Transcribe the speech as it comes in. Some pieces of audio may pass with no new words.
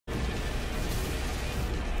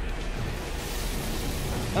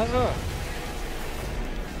I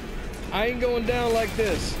ain't going down like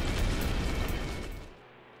this.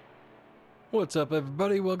 What's up,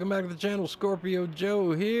 everybody? Welcome back to the channel. Scorpio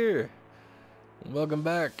Joe here. Welcome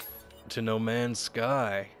back to No Man's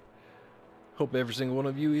Sky. Hope every single one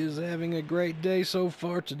of you is having a great day so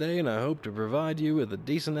far today, and I hope to provide you with a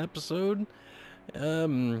decent episode.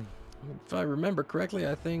 If I remember correctly,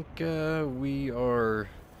 I think we are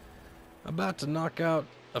about to knock out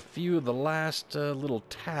a few of the last little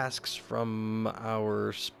tasks from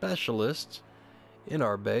our specialists in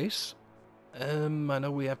our base. I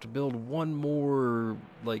know we have to build one more,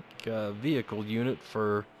 vehicle unit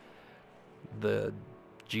for the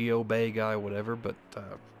Geo Bay guy, whatever, but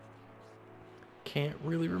can't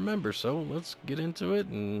really remember, so let's get into it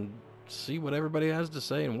and see what everybody has to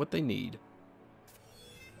say and what they need.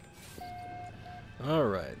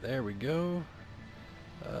 Alright, there we go.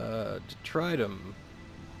 Detritum.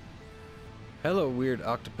 Hello, weird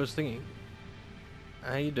octopus thingy.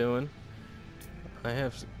 How you doing?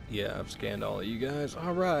 I've scanned all of you guys.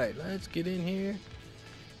 Alright, let's get in here.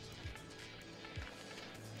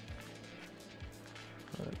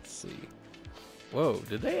 Let's see. Whoa,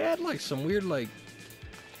 did they add some weird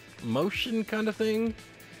motion kind of thing?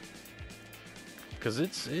 Because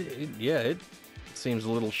it seems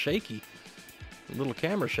a little shaky. A little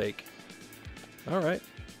camera shake. Alright.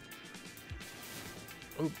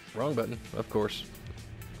 Oop, wrong button, of course.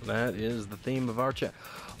 That is the theme of our chat.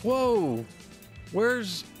 Whoa!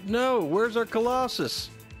 Where's our Colossus?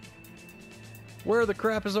 Where the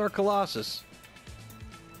crap is our Colossus?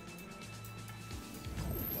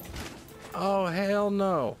 Oh, hell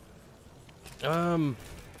no.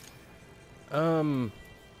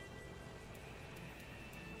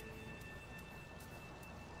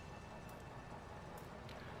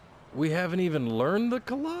 We haven't even learned the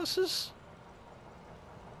Colossus?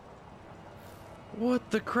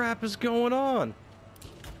 What the crap is going on?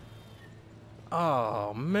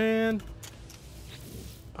 Oh, man.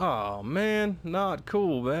 Oh, man. Not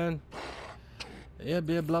cool, man. Yeah,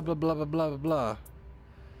 blah, blah, blah, blah, blah, blah, blah.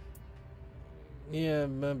 Yeah,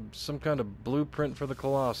 some kind of blueprint for the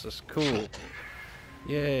Colossus. Cool.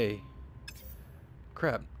 Yay.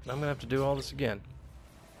 Crap. I'm gonna have to do all this again.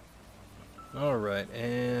 Alright,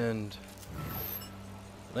 and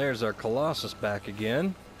there's our Colossus back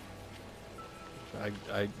again.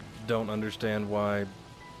 I don't understand why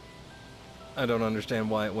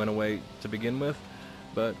it went away to begin with,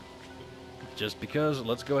 but just because,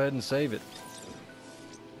 let's go ahead and save it.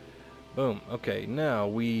 Boom. Okay, now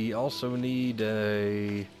we also need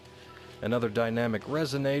another dynamic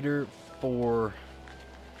resonator for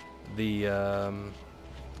the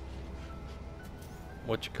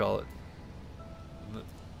what you call it?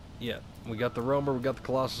 Yeah, we got the Roamer, we got the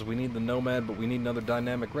Colossus, we need the Nomad, but we need another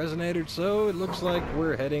dynamic resonator, so it looks like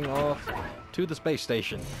we're heading off to the space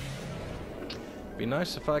station. Be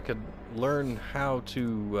nice if I could learn how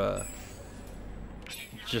to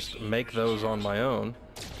just make those on my own.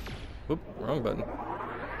 Whoop, wrong button.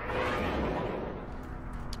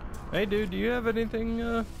 Hey dude, do you have anything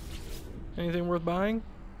worth buying?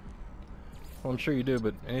 Well, I'm sure you do,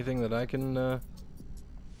 but anything that I can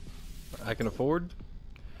afford?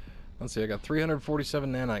 Let's see, I got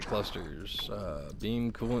 347 nanite clusters,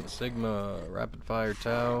 beam coolant sigma, rapid fire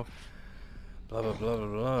tau, blah blah blah blah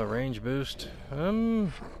blah, range boost.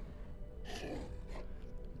 Beam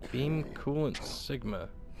coolant sigma.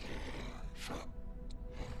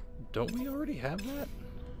 Don't we already have that?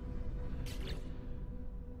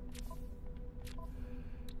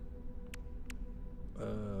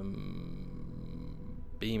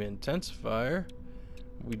 Beam intensifier.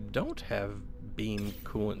 We don't have beam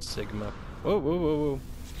coolant sigma. Whoa, whoa, whoa, whoa.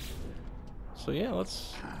 So yeah,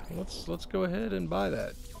 let's go ahead and buy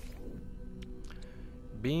that.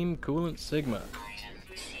 Beam coolant sigma.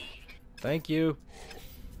 Thank you.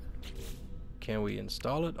 Can we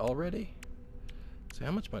install it already? See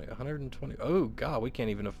how much money? 120. Oh god, we can't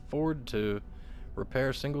even afford to repair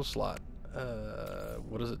a single slot.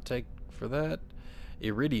 What does it take for that?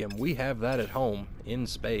 Iridium. We have that at home in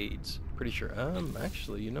spades. Pretty sure.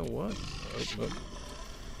 Actually, you know what? Oh.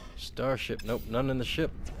 Starship. Nope, none in the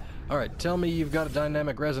ship. Alright, tell me you've got a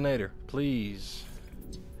dynamic resonator, please.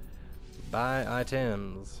 Buy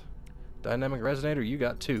items. Dynamic resonator, you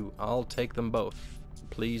got 2. I'll take them both.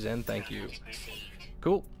 Please and thank you.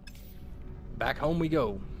 Cool. Back home we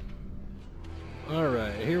go.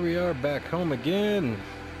 Alright, here we are back home again.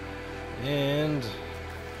 And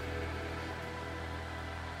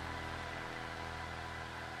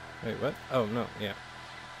wait, what? Oh, no, yeah.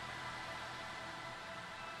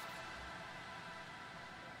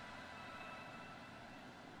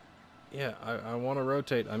 Yeah, I want to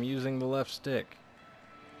rotate. I'm using the left stick.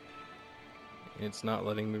 It's not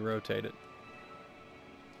letting me rotate it.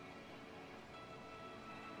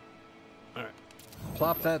 Alright.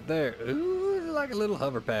 Plop that there. Ooh, like a little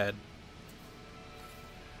hover pad.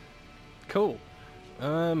 Cool.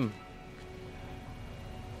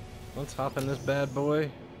 Let's hop in this bad boy.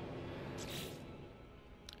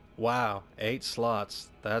 Wow, 8 slots.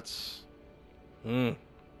 That's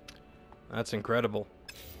incredible.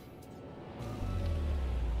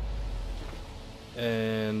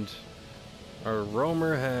 And our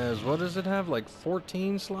roamer has, what does it have? Like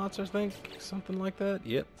 14 slots, I think? Something like that?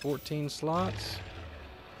 Yep, 14 slots.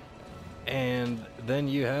 And then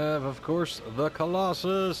you have, of course, the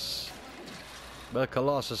Colossus. The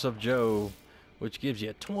Colossus of Joe, which gives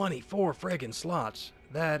you 24 friggin' slots.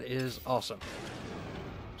 That is awesome.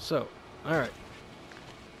 So, alright.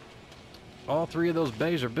 All 3 of those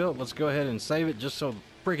bays are built. Let's go ahead and save it just so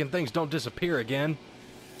friggin' things don't disappear again.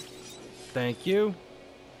 Thank you.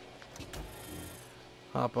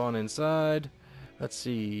 Hop on inside. Let's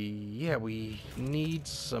see. Yeah, we need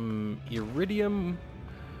some iridium.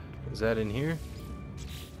 Is that in here?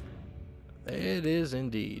 It is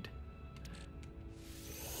indeed.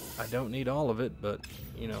 I don't need all of it, but,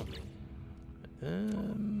 you know.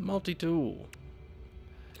 Multi-tool.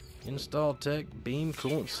 Install tech, beam,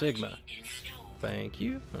 coolant, sigma. Thank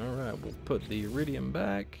you. Alright, we'll put the iridium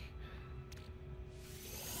back.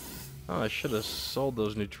 Oh, I should have sold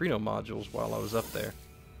those neutrino modules while I was up there.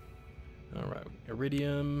 Alright,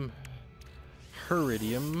 iridium,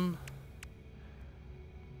 heridium.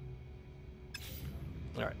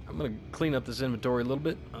 Alright, I'm going to clean up this inventory a little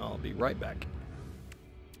bit. I'll be right back.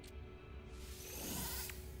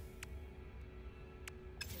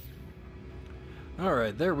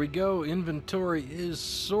 Alright, there we go. Inventory is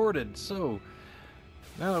sorted. So,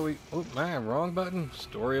 now that we... Oh, man, wrong button.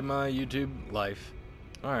 Story of my YouTube life.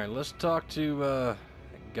 Alright, let's talk to,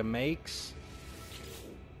 Gamakes.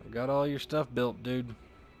 I got all your stuff built, dude.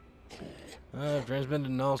 I've transmitted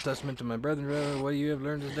an all testament to my brethren. What you have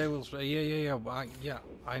learned today will say, yeah,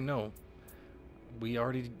 I know.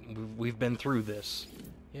 We've been through this.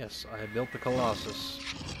 Yes, I built the Colossus.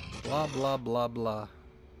 Blah, blah, blah, blah.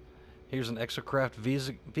 Here's an exocraft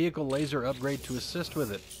vehicle laser upgrade to assist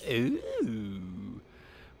with it. Ooh.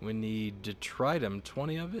 We need detritum,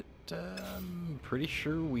 20 of it. I'm pretty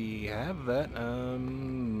sure we have that.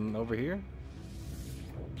 Over here.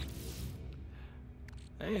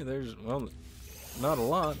 Hey, there's, well, not a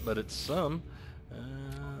lot, but it's some.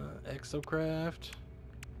 Exocraft.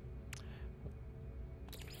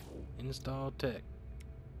 Install tech.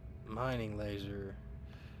 Mining laser.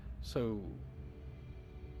 So,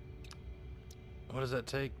 what does that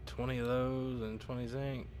take? 20 of those and 20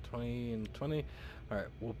 zinc, 20 and 20. Alright,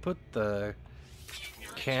 we'll put the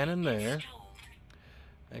cannon there.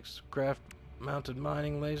 Exocraft mounted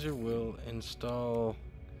mining laser will install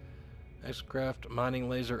Exocraft mining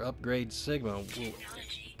laser upgrade sigma. We'll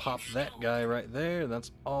pop that guy right there.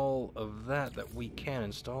 That's all of that we can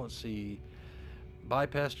install. Let's see.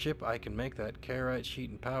 Bypass chip, I can make that. Carite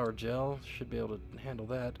sheet and power gel. Should be able to handle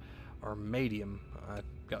that. Armadium. I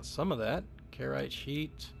got some of that. Carite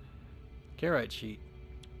sheet. Carite sheet.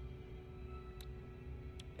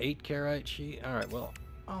 8 carite sheet. Alright, well,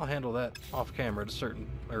 I'll handle that off camera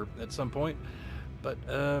at some point. But,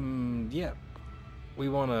 yeah. We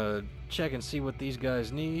want to check and see what these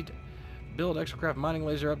guys need. Build Exocraft mining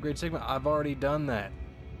laser upgrade sigma. I've already done that.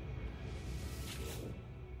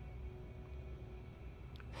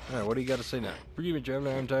 Alright, what do you got to say now? Forgive me,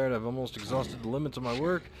 traveler, I'm tired. I've almost exhausted the limits of my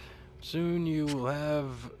work. Soon you will have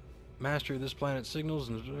mastery of this planet's signals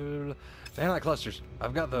and analyte clusters.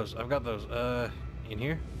 I've got those. In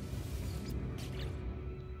here?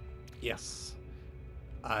 Yes.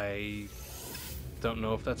 I don't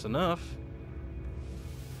know if that's enough.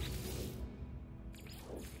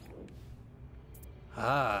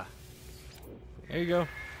 Ah. There you go.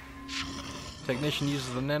 Technician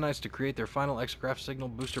uses the nanites to create their final exocraft signal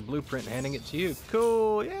booster blueprint, handing it to you.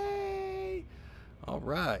 Cool! Yay!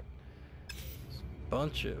 Alright.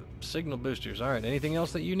 Bunch of signal boosters. Alright, anything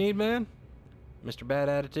else that you need, man? Mr. Bad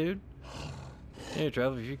Attitude? Hey,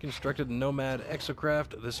 traveler, if you constructed the Nomad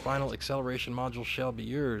exocraft, this final acceleration module shall be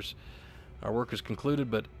yours. Our work is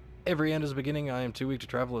concluded, but every end is a beginning. I am too weak to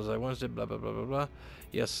travel as I once did, blah, blah, blah, blah, blah.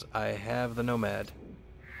 Yes, I have the Nomad.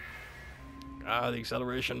 Ah, the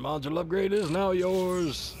acceleration module upgrade is now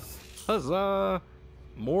yours. Huzzah!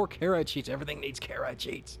 More carite sheets. Everything needs carite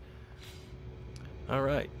sheets.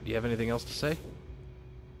 Alright, do you have anything else to say?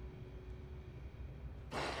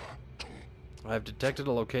 I have detected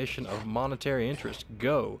a location of monetary interest.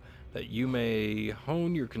 Go, that you may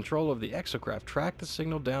hone your control of the exocraft. Track the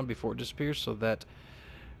signal down before it disappears so that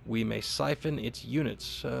we may siphon its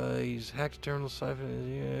units. He's hacked a terminal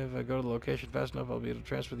siphon. Yeah, if I go to the location fast enough, I'll be able to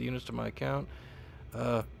transfer the units to my account.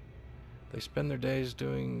 They spend their days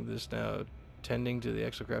doing this now, tending to the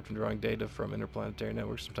exocraft and drawing data from interplanetary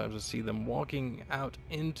networks. Sometimes I see them walking out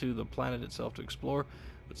into the planet itself to explore,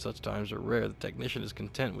 but such times are rare. The technician is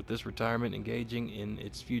content with this retirement, engaging in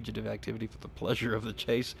its fugitive activity for the pleasure of the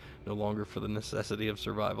chase, no longer for the necessity of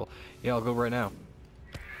survival. Yeah, I'll go right now.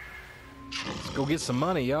 Let's go get some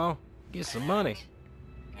money, y'all. Get some money.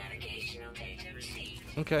 Navigational data received.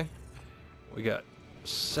 Okay. We got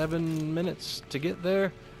 7 minutes to get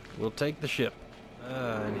there. We'll take the ship.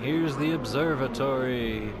 And here's the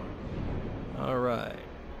observatory. Alright.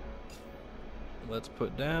 Let's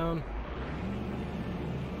put down.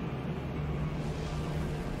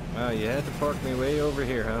 Wow, you had to park me way over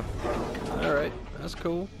here, huh? Alright, that's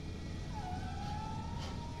cool.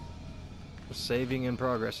 Saving in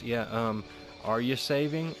progress. Yeah, are you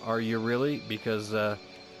saving? Are you really? Because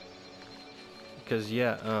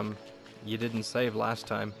yeah, you didn't save last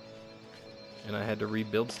time. And I had to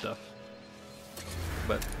rebuild stuff.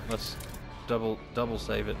 But let's double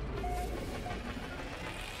save it.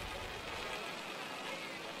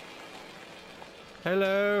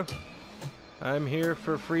 Hello. I'm here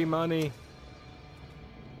for free money.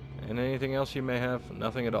 And anything else you may have?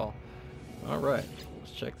 Nothing at all. Alright,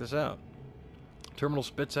 let's check this out. Terminal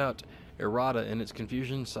spits out errata in its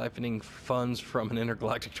confusion, siphoning funds from an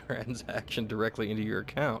intergalactic transaction directly into your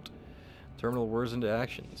account. Terminal whirs into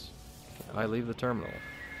actions. I leave the terminal.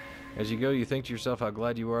 As you go, you think to yourself how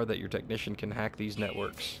glad you are that your technician can hack these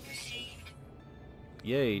networks.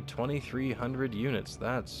 Yay, 2,300 units.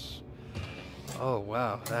 That's... oh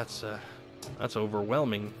wow, that's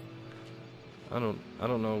overwhelming. I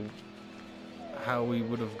don't know how we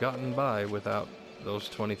would have gotten by without those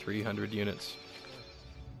 2,300 units.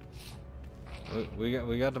 We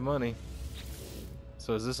got the money.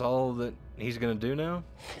 So is this all that he's gonna do now?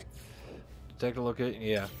 Detect a location.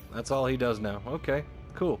 Yeah, that's all he does now. Okay,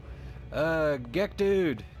 cool. Gek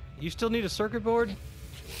dude, you still need a circuit board?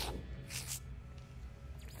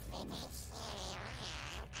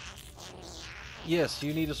 Yes,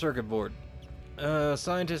 you need a circuit board.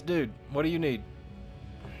 Scientist dude, what do you need?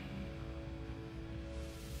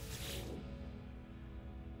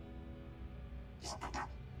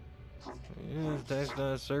 That's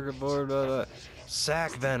not a circuit board.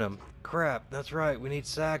 Sac venom. Crap, that's right. We need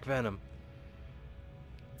sac venom.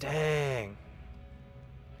 Dang.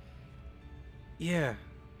 Yeah.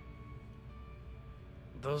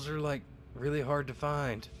 Those are like really hard to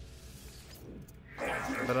find.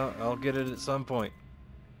 But I'll get it at some point.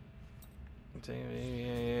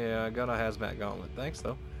 Yeah, I got a hazmat gauntlet. Thanks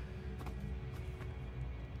though.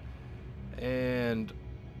 And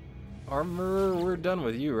armor, we're done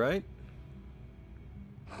with you, right?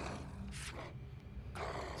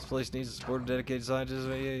 This place needs a support of dedicated scientists.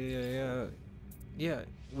 Yeah,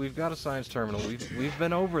 we've got a science terminal. We've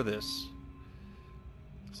been over this.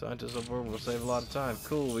 Scientists on board will save a lot of time.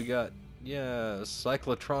 Cool, we got, yeah,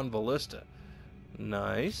 cyclotron ballista.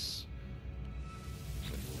 Nice.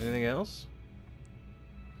 Anything else?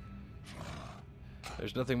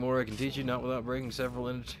 There's nothing more I can teach you, not without breaking several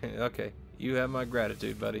okay, you have my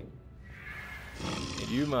gratitude, buddy. And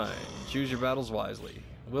you mine. Choose your battles wisely.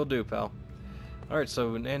 Will do, pal. Alright,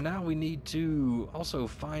 so, and now we need to also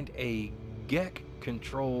find a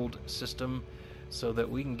GEC-controlled system so that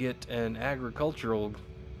we can get an agricultural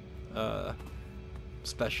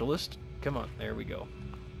specialist. Come on, there we go.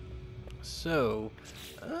 So,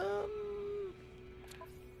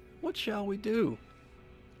 what shall we do?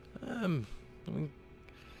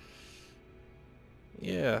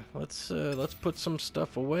 Yeah, let's put some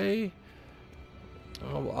stuff away.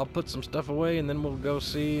 I'll put some stuff away, and then we'll go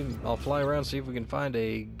see. I'll fly around, see if we can find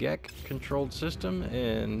a GEC-controlled system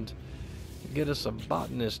and get us a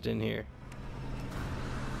botanist in here.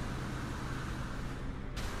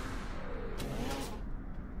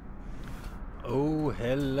 Oh,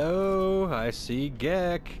 hello. I see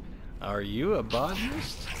GEC. Are you a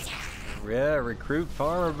botanist? Yeah, recruit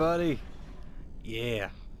farmer, buddy. Yeah.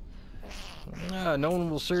 No one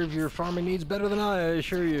will serve your farming needs better than I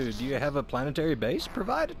assure you. Do you have a planetary base?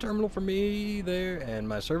 Provide a terminal for me there, and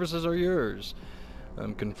my services are yours.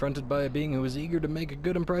 I'm confronted by a being who is eager to make a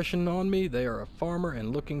good impression on me. They are a farmer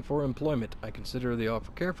and looking for employment. I consider the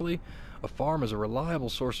offer carefully. A farm is a reliable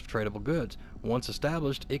source of tradable goods. Once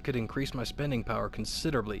established, it could increase my spending power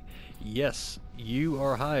considerably. Yes, you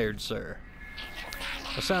are hired, sir.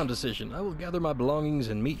 A sound decision. I will gather my belongings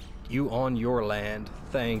and meet you on your land.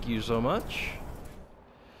 Thank you so much.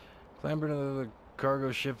 Clamber into the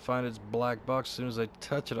cargo ship, find its black box. As soon as I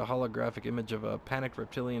touch it, a holographic image of a panicked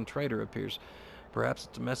reptilian trader appears. Perhaps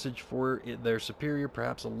it's a message for their superior,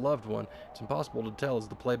 perhaps a loved one. It's impossible to tell as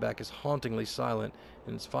the playback is hauntingly silent.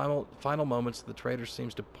 In its final moments, the trader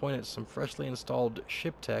seems to point at some freshly installed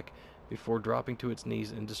ship tech before dropping to its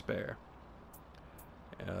knees in despair.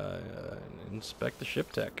 Inspect the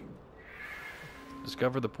ship tech.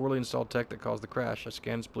 Discover the poorly installed tech that caused the crash. I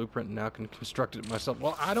scanned its blueprint and now can construct it myself.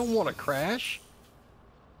 Well, I don't want to crash.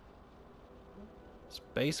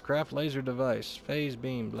 Spacecraft laser device. Phase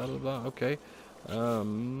beam. Blah, blah, blah. Okay.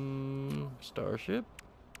 Starship.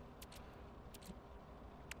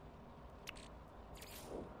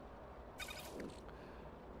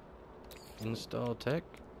 Install tech.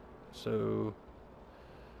 So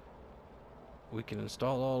we can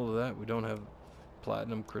install all of that. We don't have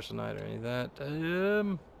platinum, chrysanite, or any of that.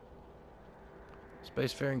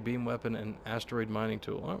 Spacefaring beam weapon and asteroid mining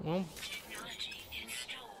tool. All right, well,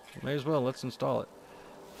 may as well. Let's install it.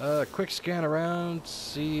 Quick scan around,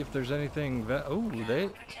 see if there's anything.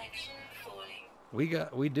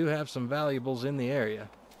 We do have some valuables in the area.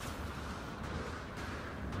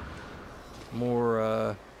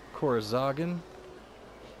 More Korazagan.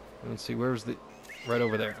 Let's see, where's the... Right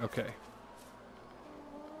over there. Okay.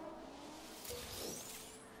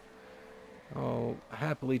 I'll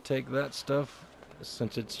happily take that stuff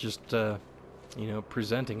since it's just, you know,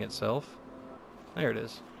 presenting itself. There it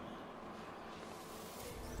is.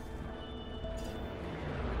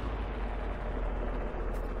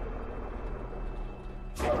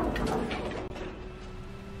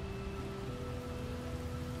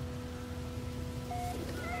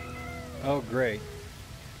 Oh, great.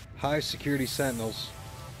 High security Sentinels.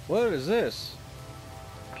 What is this?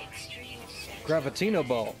 Gravitino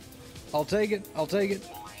ball. I'll take it. I'll take it.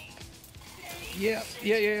 Yep.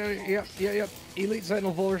 Elite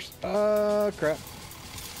Sentinel force. Crap.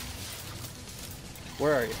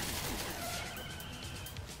 Where are you?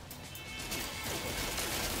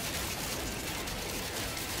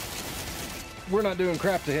 We're not doing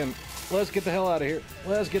crap to him. Let's get the hell out of here.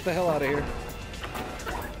 Let's get the hell out of here.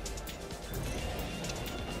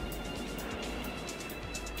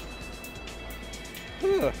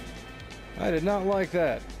 Ugh. I did not like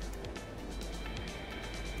that.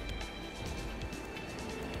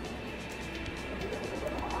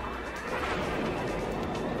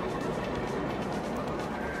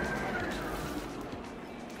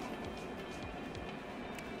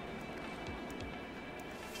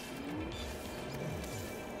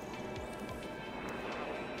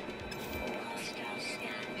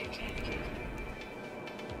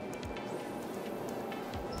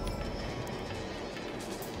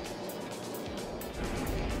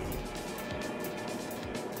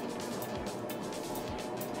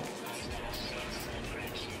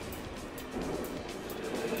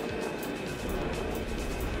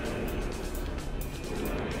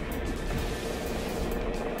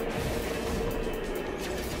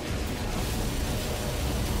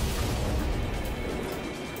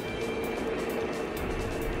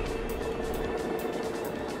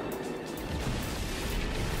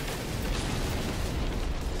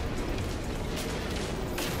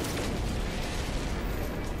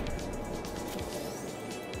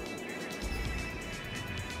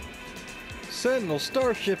 Sentinel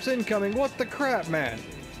starships incoming. What the crap, man?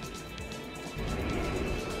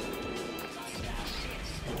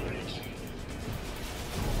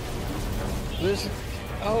 This...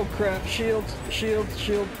 Oh crap. Shields. Shield.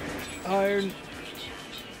 Iron.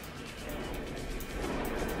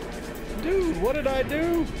 Dude, what did I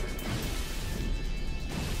do?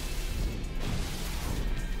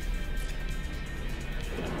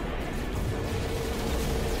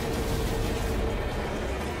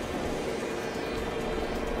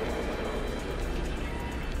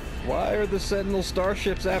 Why are the Sentinel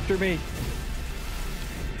starships after me?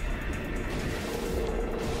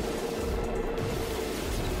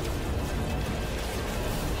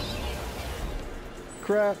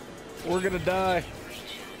 Crap, we're gonna die.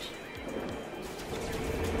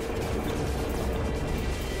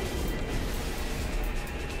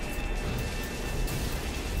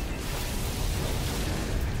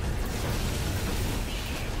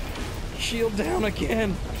 Shield down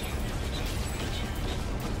again.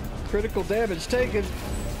 Critical damage taken.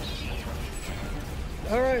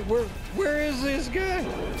 Alright, where is this guy?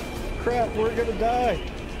 Crap, we're gonna die.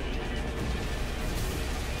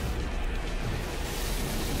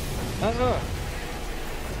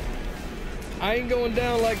 I ain't going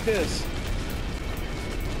down like this.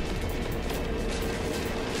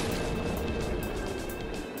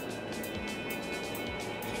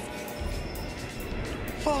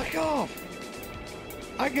 Fuck off!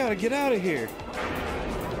 I gotta get out of here.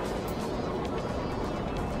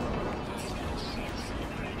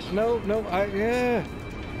 No, yeah.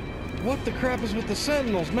 What the crap is with the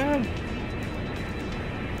Sentinels, man?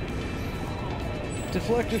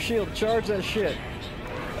 Deflector shield, charge that shit.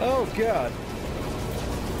 Oh, God.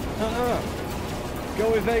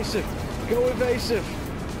 Go evasive. Go evasive.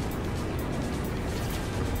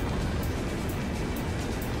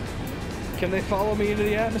 Can they follow me into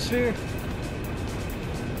the atmosphere?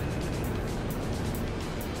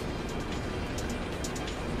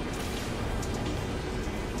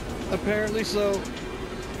 Apparently so.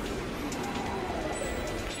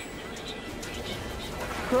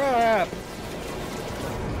 Crap!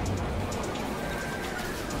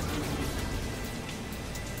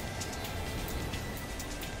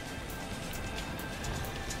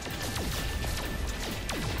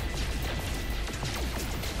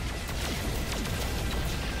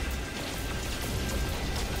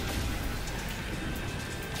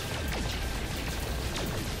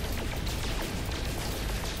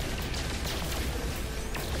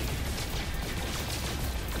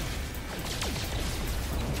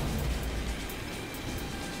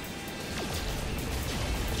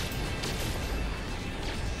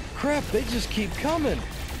 Crap, they just keep coming.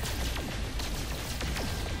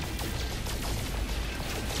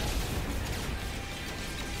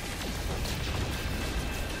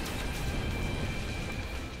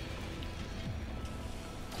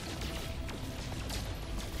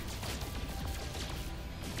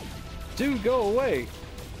 Dude, go away.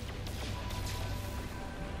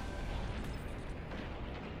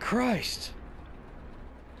 Christ.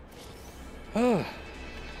 Ugh.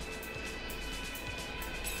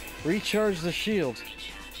 Recharge the shield.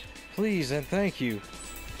 Please and thank you.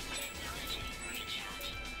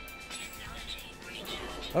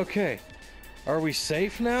 Okay. Are we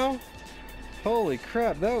safe now? Holy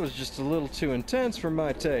crap, that was just a little too intense for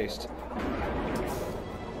my taste.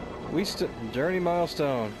 Journey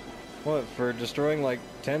milestone. What, for destroying like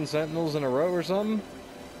 10 Sentinels in a row or something?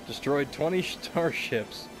 Destroyed 20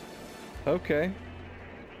 starships. Okay.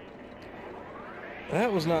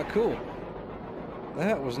 That was not cool.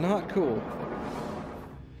 That was not cool.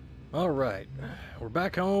 Alright, we're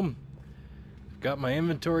back home. Got my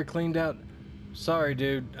inventory cleaned out. Sorry,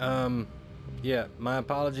 dude. Yeah, my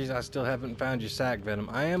apologies. I still haven't found your sac venom.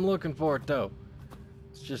 I am looking for it, though.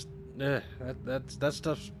 It's just, that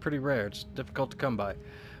stuff's pretty rare. It's difficult to come by.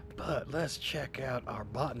 But let's check out our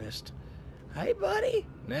botanist. Hey, buddy.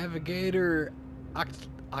 Navigator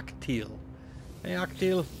Octil. Hey,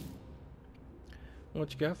 Octil.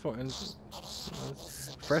 What you got for us?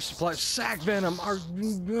 Fresh supply sac venom.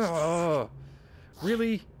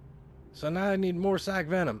 Really? So now I need more sac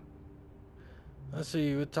venom. Let's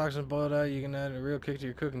see. With toxin boiled out, you can add a real kick to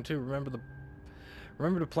your cooking too.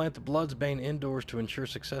 Remember to plant the Bloodsbane indoors to ensure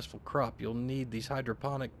successful crop. You'll need these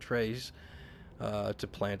hydroponic trays to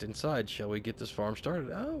plant inside. Shall we get this farm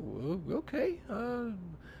started? Oh, okay.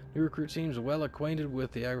 New recruit seems well acquainted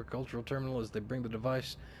with the agricultural terminal. As they bring the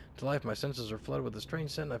device to life, my senses are flooded with a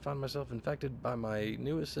strange scent, and I find myself infected by my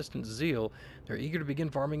new assistant's zeal. They're eager to begin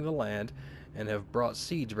farming the land and have brought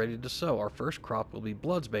seeds ready to sow. Our first crop will be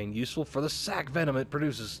Bloodsbane, useful for the sac venom it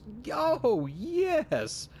produces. Oh,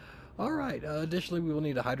 yes! Alright, additionally, we will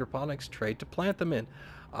need a hydroponics tray to plant them in.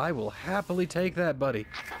 I will happily take that, buddy.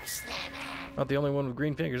 Not the only one with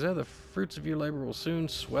green fingers. The fruits of your labor will soon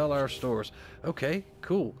swell our stores. Okay,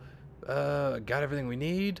 cool. Got everything we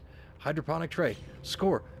need. Hydroponic tray.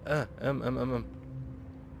 Score.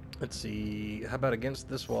 Let's see. How about against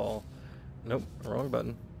this wall? Nope, wrong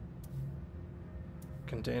button.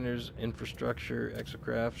 Containers, infrastructure,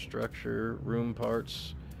 exocraft, structure, room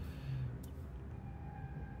parts,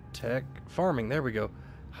 tech, farming. There we go.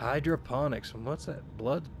 Hydroponics. What's that?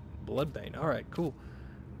 Bloodbane. All right, cool.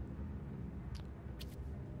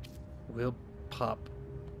 We'll pop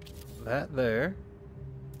that there.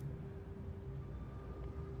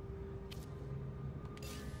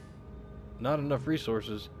 Not enough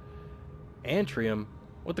resources. Antrium?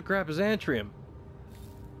 What the crap is Antrium?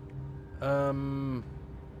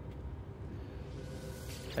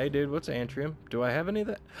 Hey dude, what's Antrium? Do I have any of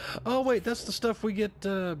that? Oh wait, that's the stuff we get,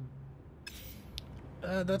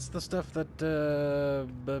 that's the stuff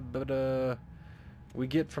that, we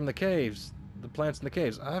get from the caves. The plants in the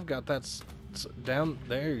caves. I've got that down,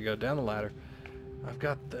 there you go, down the ladder. I've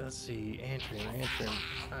got, let's see, Antrium.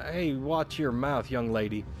 Hey, watch your mouth, young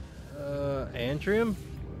lady. Antrium?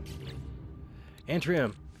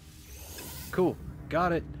 Antrium. Cool,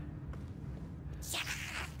 got it.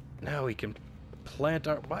 Now we can plant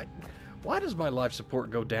our, Why does my life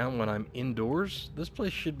support go down when I'm indoors? This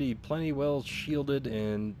place should be plenty well shielded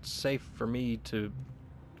and safe for me to,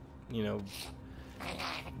 you know,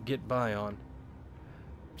 get by on.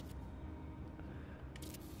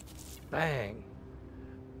 Bang.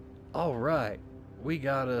 Alright. We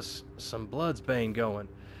got us some Bloodsbane going.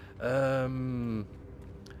 That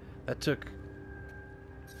took...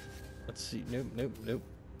 Let's see. Nope.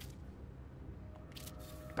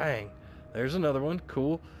 Bang. There's another one.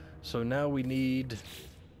 Cool. So now we need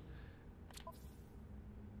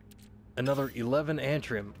another 11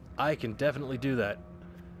 Antrium. I can definitely do that.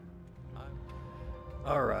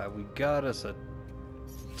 Alright, we got us a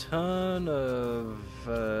ton of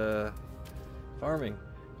farming.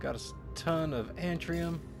 Got us a ton of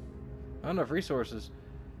Antrium. Not enough resources.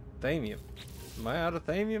 Thamium. Am I out of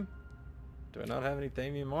Thamium? Do I not have any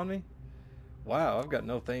Thamium on me? Wow, I've got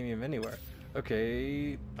no Thamium anywhere.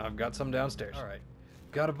 Okay, I've got some downstairs. Alright.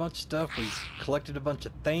 Got a bunch of stuff. We collected a bunch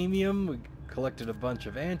of Thamium. We collected a bunch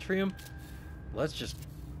of Antrium. Let's just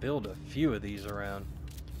build a few of these around.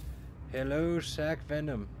 Hello, Sac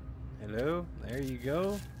Venom. Hello. There you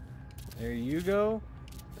go. There you go.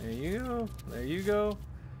 There you go. There you go.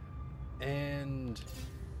 And...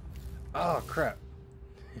 oh, crap.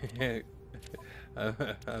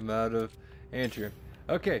 I'm out of Antrium.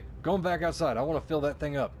 Okay, going back outside. I want to fill that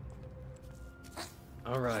thing up.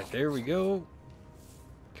 Alright, there we go.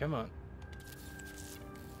 Come on.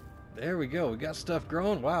 There we go. We got stuff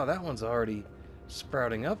growing. Wow, that one's already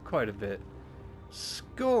sprouting up quite a bit.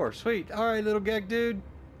 Score! Sweet. Alright, little gek dude.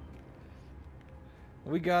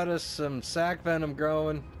 We got us some sac venom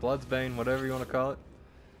growing. Bloodsbane, whatever you want to call it.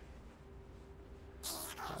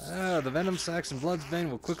 The venom sacs and bloodsbane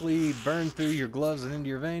will quickly burn through your gloves and into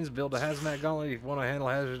your veins. Build a hazmat gauntlet if you want to handle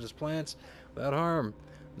hazardous plants without harm.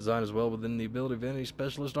 Design is well within the ability of any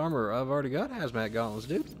specialist armorer. I've already got hazmat gauntlets,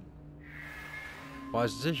 dude.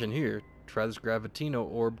 Wise decision here. Try this Gravitino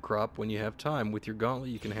orb crop when you have time. With your gauntlet,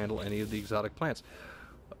 you can handle any of the exotic plants.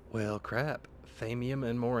 Well, crap. Thamium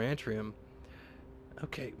and more Antrium.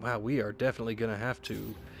 Okay, wow, we are definitely going to have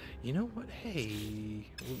to... You know what? Hey...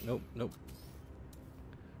 Nope.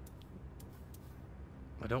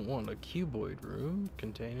 I don't want a cuboid room.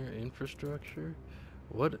 Container infrastructure.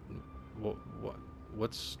 What's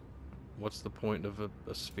the point of a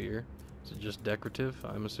sphere? Is it just decorative,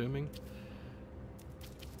 I'm assuming?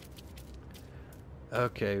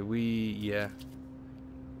 Okay, yeah.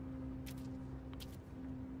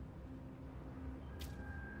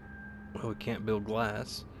 Well, we can't build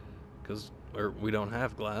glass because we don't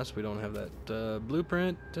have glass. We don't have that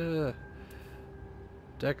blueprint.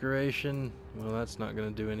 Decoration. Well, that's not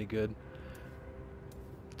going to do any good.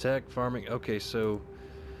 Tech, farming. Okay, so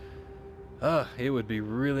it would be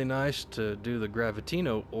really nice to do the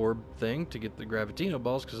Gravitino orb thing to get the Gravitino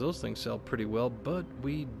balls because those things sell pretty well, but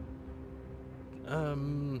I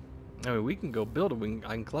mean, we can go build it.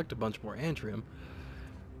 I can collect a bunch more Antrium,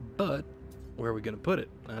 but where are we going to put it?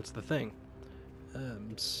 That's the thing.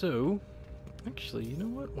 So, actually, you know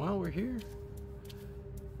what? While we're here,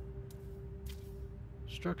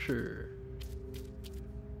 structure.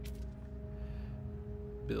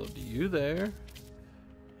 Build you there,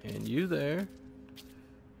 and you there,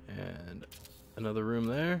 and another room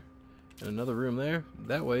there, and another room there.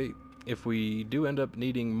 That way, if we do end up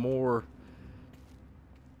needing more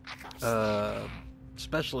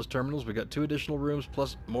specialist terminals, we got 2 additional rooms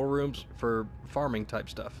plus more rooms for farming type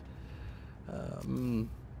stuff.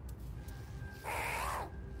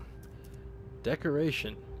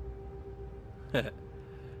 Decoration. It'd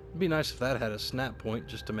be nice if that had a snap point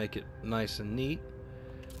just to make it nice and neat.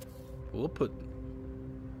 We'll put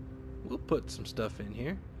some stuff in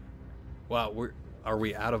here. Wow, are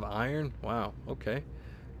we out of iron? Wow, okay.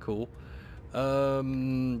 Cool.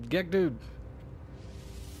 Gek dude.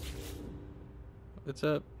 What's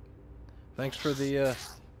up? Thanks for the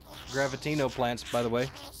Gravitino plants, by the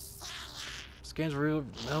way. Scans real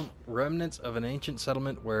remnants of an ancient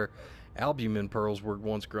settlement where albumin pearls were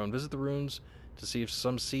once grown. Visit the ruins to see if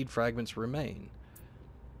some seed fragments remain.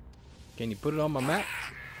 Can you put it on my map?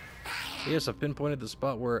 Yes, I've pinpointed the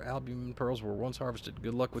spot where albumin pearls were once harvested.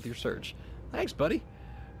 Good luck with your search. Thanks, buddy.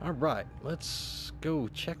 Alright, let's go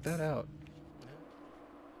check that out.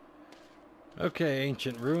 Okay,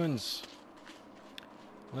 ancient ruins.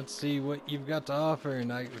 Let's see what you've got to offer,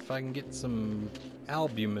 and if I can get some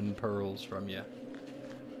albumin pearls from you.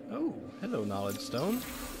 Oh, hello, knowledge stone.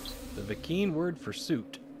 The Vakine word for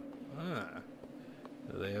suit. Ah.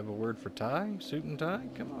 Do they have a word for tie? Suit and tie?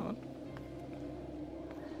 Come on.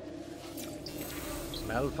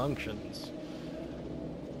 Malfunctions.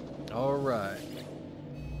 Alright.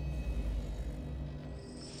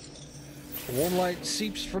 Warm light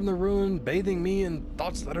seeps from the ruin, bathing me in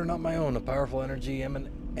thoughts that are not my own. A powerful energy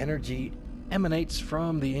emanates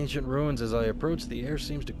from the ancient ruins. As I approach, the air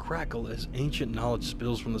seems to crackle as ancient knowledge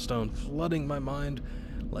spills from the stone, flooding my mind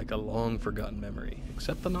like a long-forgotten memory.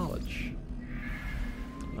 Accept the knowledge.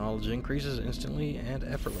 Knowledge increases instantly and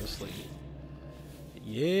effortlessly.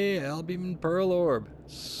 Yeah, albumin pearl orb.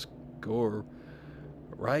 Score.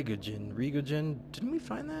 Rigogen. Didn't we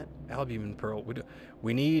find that? Albumin pearl.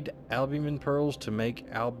 We need albumin pearls to make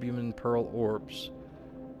albumin pearl orbs.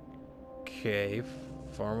 Okay.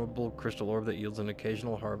 Farmable crystal orb that yields an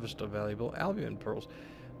occasional harvest of valuable albumin pearls.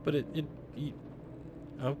 But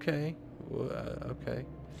okay. Okay.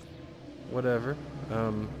 Whatever.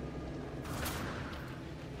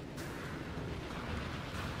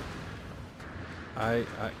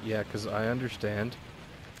 Yeah, because I understand.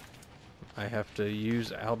 I have to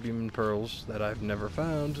use albumin pearls that I've never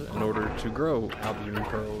found in order to grow albumin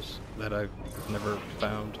pearls that I've never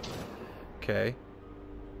found. Okay.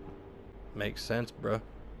 Makes sense, bruh.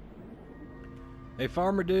 Hey,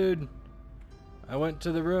 farmer dude. I went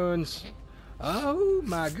to the ruins. Oh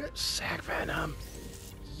my good sack venom.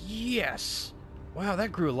 Yes. Wow,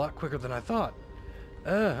 that grew a lot quicker than I thought.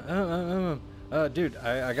 Dude,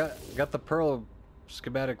 I got the pearl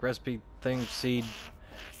schematic recipe thing seed.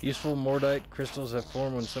 Useful mordite crystals have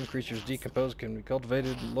formed when some creatures decompose, can be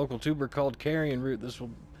cultivated. Local tuber called carrion root. This will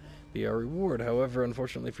be our reward. However,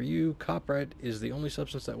 unfortunately for you, copyright is the only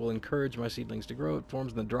substance that will encourage my seedlings to grow. It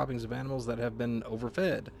forms in the droppings of animals that have been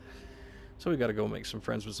overfed. So we gotta go make some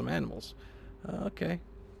friends with some animals. Okay.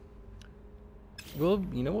 Well,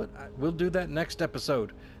 you know what? We'll do that next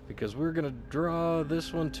episode, because we're gonna draw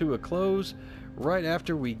this one to a close right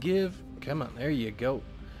after we give... Come on, there you go.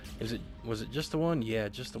 Was it just the one? Yeah,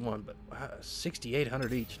 just the one, but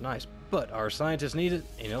 6,800 each. Nice. But our scientists need it,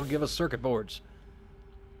 and it'll give us circuit boards.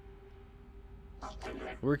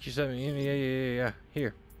 Work you 7. Yeah.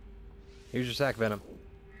 Here. Here's your sack venom.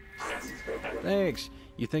 Thanks.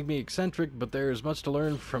 You think me eccentric, but there is much to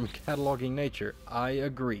learn from cataloging nature. I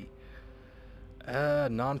agree.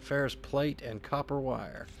 Non-ferrous plate and copper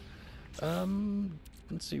wire.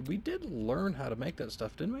 Let's see. We did learn how to make that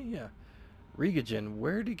stuff, didn't we? Yeah. Rigogen.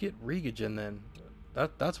 Where to get Rigogen then?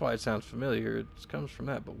 That's why it sounds familiar. It comes from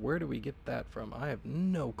that, but where do we get that from? I have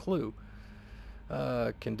no clue.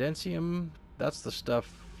 Condensium. That's the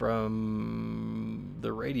stuff from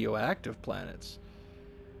the radioactive planets.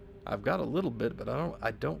 I've got a little bit, but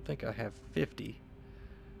I don't think I have 50.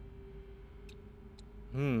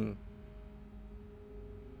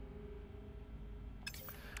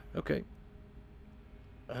 Okay.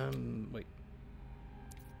 Wait.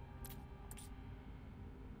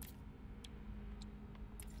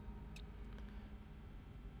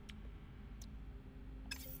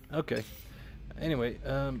 Okay. Anyway,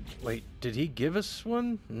 wait, did he give us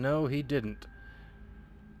one? No, he didn't.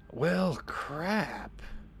 Well, crap.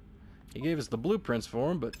 He gave us the blueprints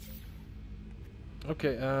for him, but...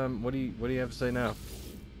 Okay, what do you have to say now?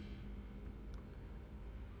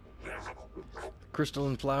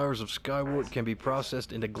 Crystalline flowers of skywort can be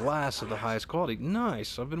processed into glass of the highest quality.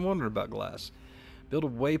 Nice, I've been wondering about glass. Build a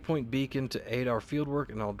waypoint beacon to aid our fieldwork,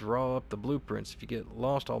 and I'll draw up the blueprints. If you get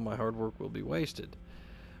lost, all my hard work will be wasted.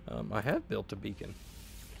 I have built a beacon.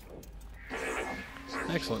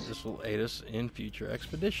 Excellent, this will aid us in future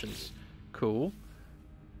expeditions. Cool.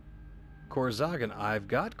 Korzagen, I've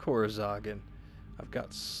got Korzagen. I've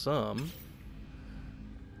got some.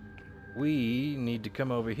 We need to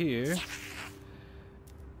come over here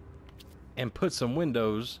and put some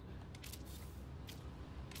windows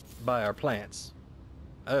by our plants.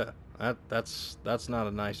 That's not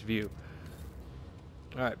a nice view.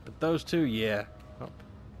 Alright, but those two, yeah. Oh.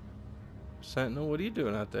 Sentinel, what are you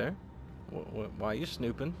doing out there? Why are you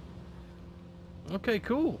snooping? Okay,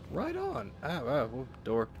 cool. Right on.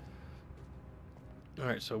 Door.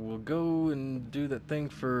 Alright, so we'll go and do that thing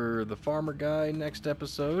for the farmer guy next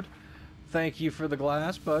episode. Thank you for the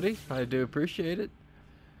glass, buddy. I do appreciate it.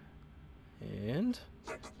 And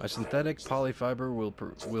my synthetic polyfiber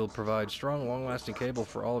will provide strong, long-lasting cable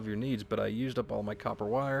for all of your needs, but I used up all my copper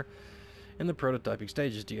wire in the prototyping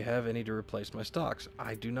stages. Do you have any to replace my stocks?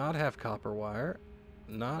 I do not have copper wire.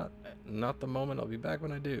 Not the moment. I'll be back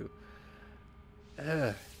when I do.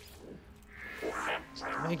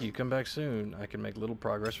 Thank you. Come back soon. I can make little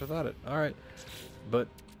progress without it. Alright. But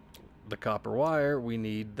the copper wire, we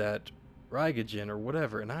need that Rigogen or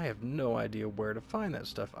whatever, and I have no idea where to find that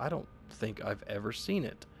stuff. I don't think I've ever seen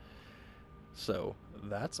it. So,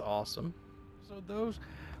 that's awesome.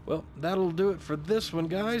 Well, that'll do it for this one,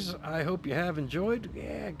 guys. I hope you have enjoyed.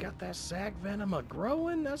 Yeah, got that sack venom a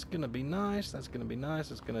growing. That's gonna be nice. That's gonna be nice.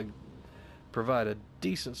 It's gonna provide a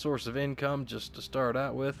decent source of income just to start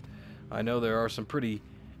out with. I know there are some pretty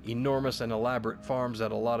enormous and elaborate farms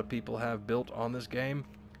that a lot of people have built on this game,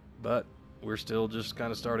 but we're still just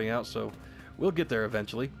kind of starting out, so we'll get there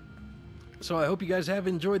eventually. So I hope you guys have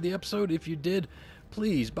enjoyed the episode. If you did,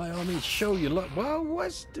 please, by all means, show your love. Well,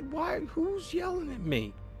 who's yelling at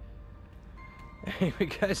me? Anyway,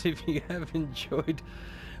 guys, if you have enjoyed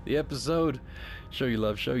the episode, show your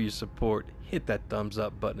love, show your support, hit that thumbs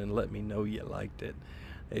up button and let me know you liked it.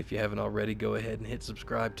 If you haven't already, go ahead and hit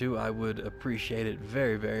subscribe too. I would appreciate it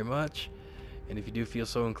very, very much. And if you do feel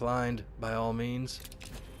so inclined, by all means,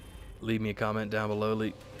 leave me a comment down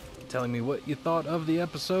below telling me what you thought of the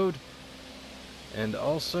episode. And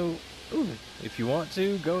also, if you want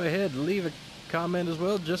to, go ahead and leave a comment as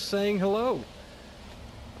well, just saying hello.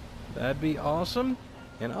 That'd be awesome.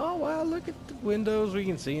 And oh wow, look at the windows, we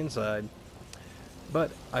can see inside.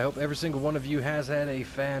 But I hope every single one of you has had a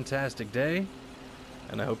fantastic day,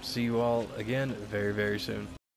 and I hope to see you all again very, very soon.